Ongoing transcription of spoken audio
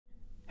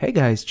Hey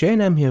guys,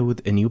 J&M here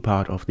with a new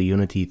part of the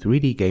Unity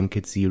 3D Game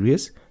Kit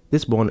series.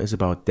 This one is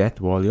about depth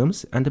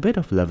volumes and a bit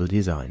of level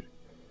design.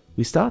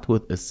 We start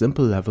with a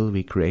simple level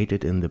we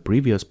created in the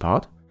previous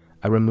part.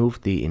 I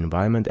removed the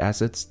environment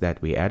assets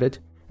that we added,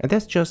 and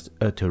that's just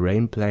a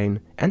terrain plane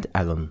and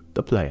Alan,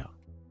 the player.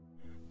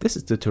 This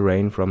is the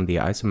terrain from the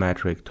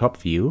isometric top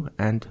view,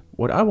 and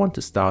what I want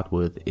to start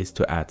with is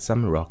to add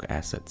some rock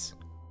assets.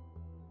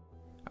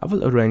 I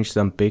will arrange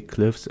some big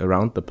cliffs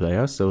around the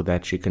player so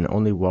that she can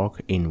only walk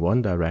in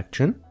one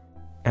direction,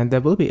 and there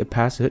will be a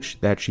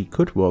passage that she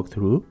could walk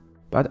through,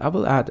 but I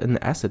will add an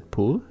asset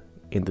pool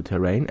in the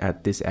terrain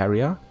at this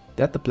area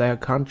that the player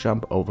can't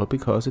jump over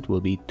because it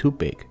will be too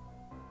big.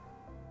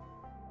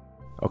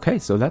 Okay,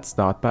 so let's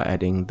start by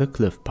adding the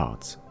cliff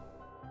parts.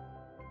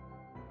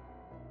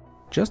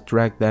 Just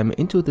drag them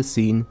into the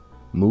scene,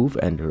 move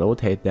and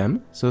rotate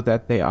them so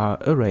that they are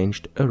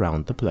arranged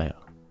around the player.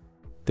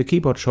 The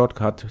keyboard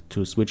shortcut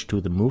to switch to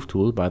the move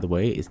tool, by the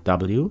way, is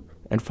W,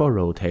 and for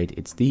rotate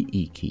it's the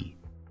E key.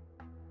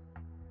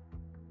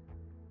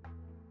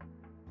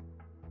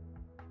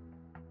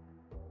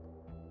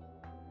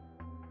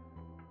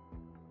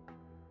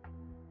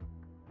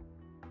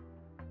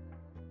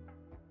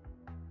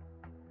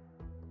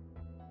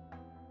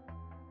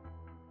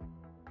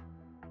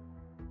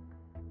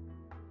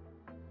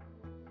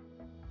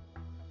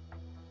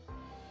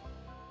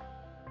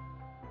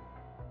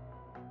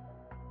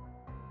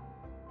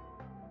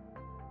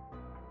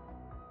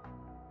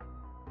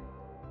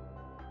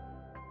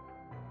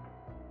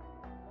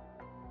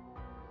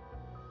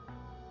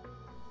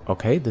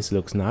 Okay, this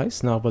looks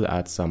nice. Now we'll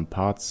add some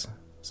parts,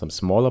 some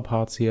smaller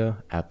parts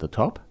here at the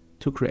top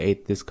to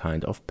create this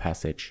kind of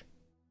passage.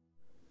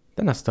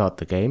 Then I start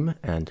the game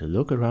and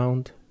look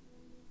around.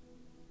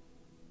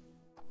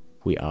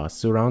 We are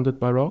surrounded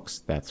by rocks,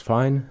 that's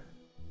fine,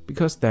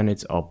 because then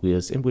it's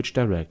obvious in which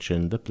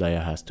direction the player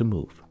has to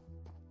move.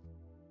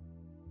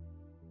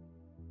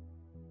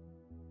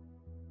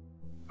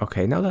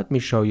 Okay, now let me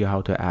show you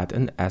how to add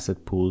an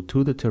asset pool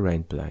to the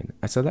terrain plane.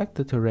 I select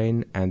the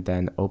terrain and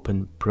then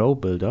open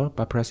Probuilder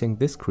by pressing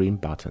this green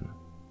button.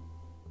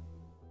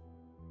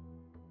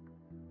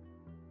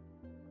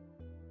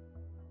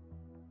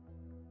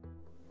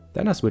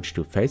 Then I switch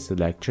to face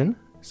selection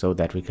so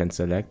that we can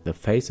select the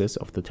faces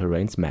of the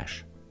terrain's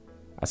mesh.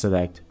 I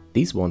select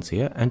these ones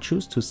here and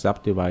choose to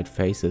subdivide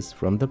faces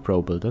from the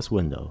Probuilder's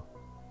window.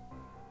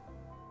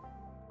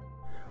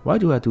 Why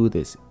do I do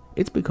this?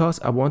 It's because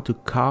I want to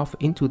carve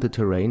into the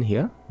terrain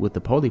here with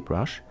the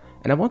polybrush,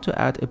 and I want to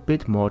add a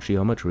bit more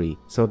geometry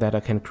so that I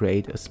can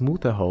create a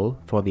smoother hole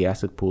for the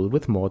asset pool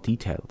with more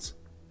details.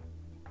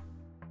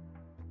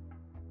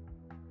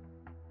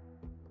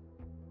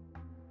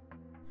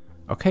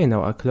 Okay,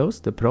 now I close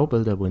the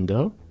Probuilder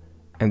window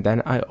and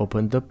then I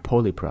open the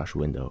polybrush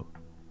window.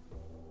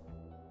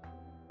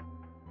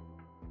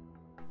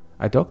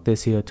 I dock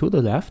this here to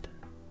the left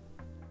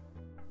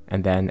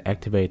and then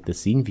activate the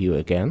scene view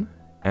again.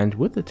 And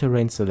with the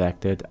terrain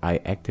selected, I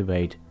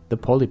activate the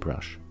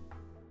polybrush.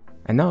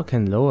 And now I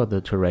can lower the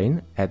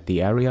terrain at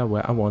the area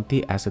where I want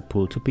the asset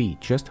pool to be.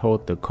 Just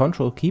hold the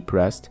Ctrl key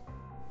pressed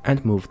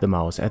and move the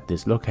mouse at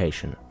this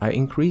location. I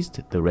increased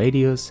the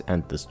radius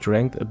and the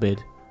strength a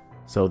bit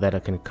so that I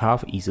can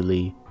carve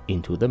easily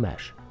into the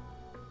mesh.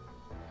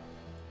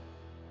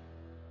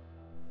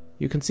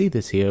 You can see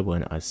this here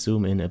when I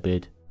zoom in a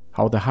bit,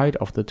 how the height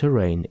of the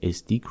terrain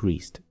is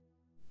decreased.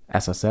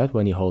 As I said,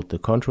 when you hold the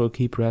Ctrl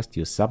key pressed,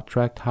 you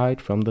subtract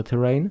height from the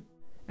terrain,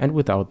 and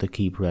without the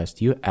key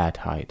pressed, you add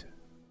height.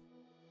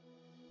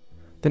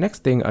 The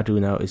next thing I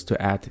do now is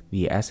to add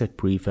the asset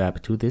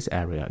prefab to this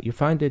area. You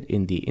find it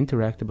in the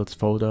interactables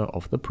folder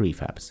of the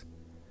prefabs.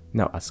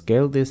 Now I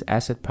scale this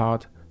asset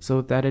part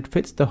so that it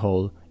fits the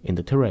hole in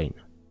the terrain.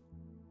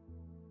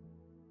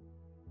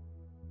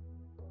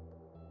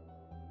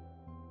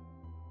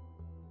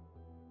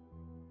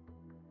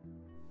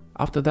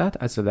 After that,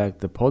 I select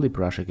the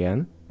polybrush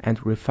again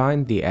and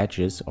refine the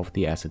edges of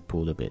the asset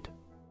pool a bit.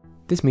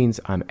 This means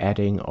I'm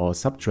adding or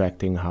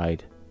subtracting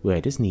height where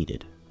it is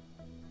needed.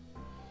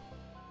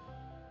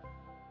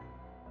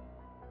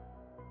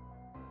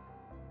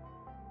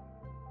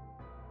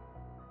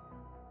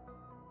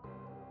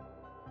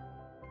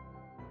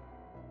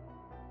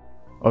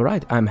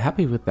 Alright, I'm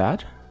happy with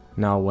that.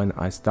 Now when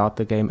I start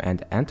the game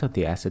and enter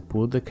the asset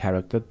pool, the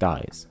character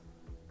dies.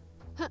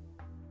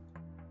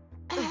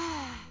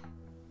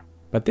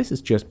 But this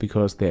is just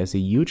because there is a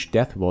huge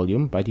death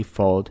volume by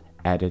default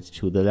added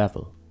to the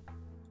level.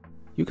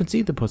 You can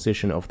see the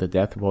position of the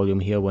death volume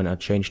here when I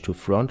change to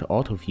front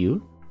auto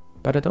view,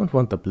 but I don't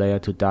want the player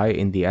to die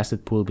in the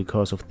asset pool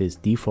because of this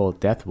default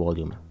death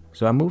volume,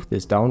 so I move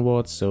this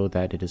downwards so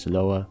that it is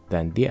lower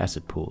than the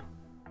asset pool.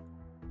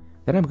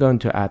 Then I'm going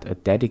to add a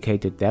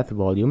dedicated death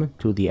volume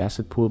to the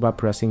asset pool by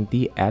pressing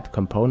the Add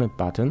Component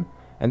button,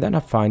 and then I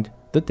find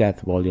the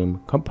death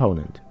volume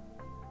component.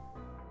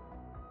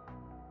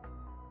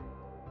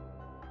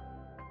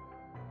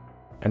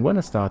 And when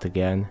I start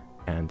again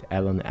and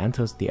Ellen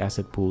enters the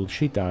asset pool,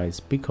 she dies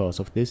because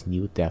of this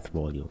new death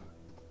volume.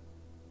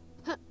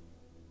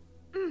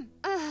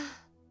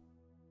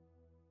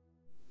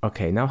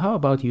 Okay, now how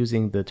about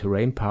using the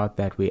terrain part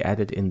that we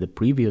added in the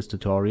previous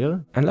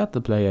tutorial and let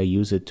the player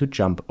use it to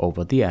jump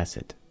over the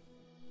asset.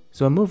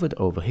 So I move it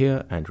over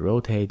here and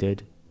rotate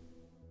it,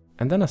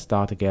 and then I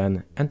start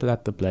again and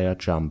let the player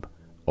jump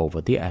over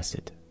the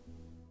asset.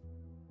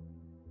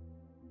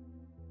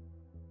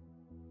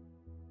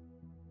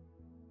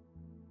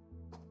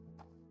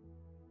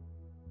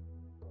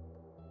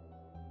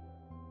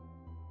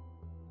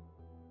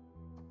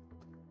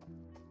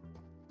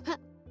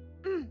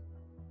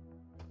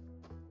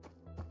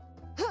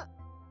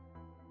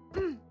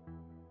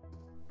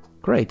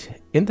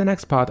 Great, in the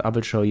next part I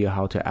will show you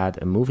how to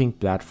add a moving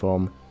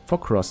platform for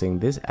crossing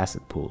this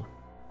asset pool.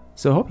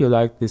 So hope you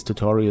liked this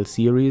tutorial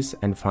series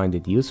and find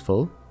it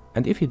useful,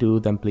 and if you do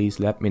then please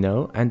let me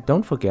know and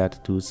don't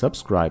forget to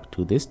subscribe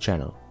to this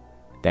channel.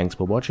 Thanks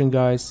for watching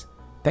guys,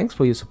 thanks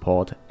for your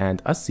support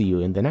and I'll see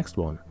you in the next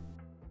one.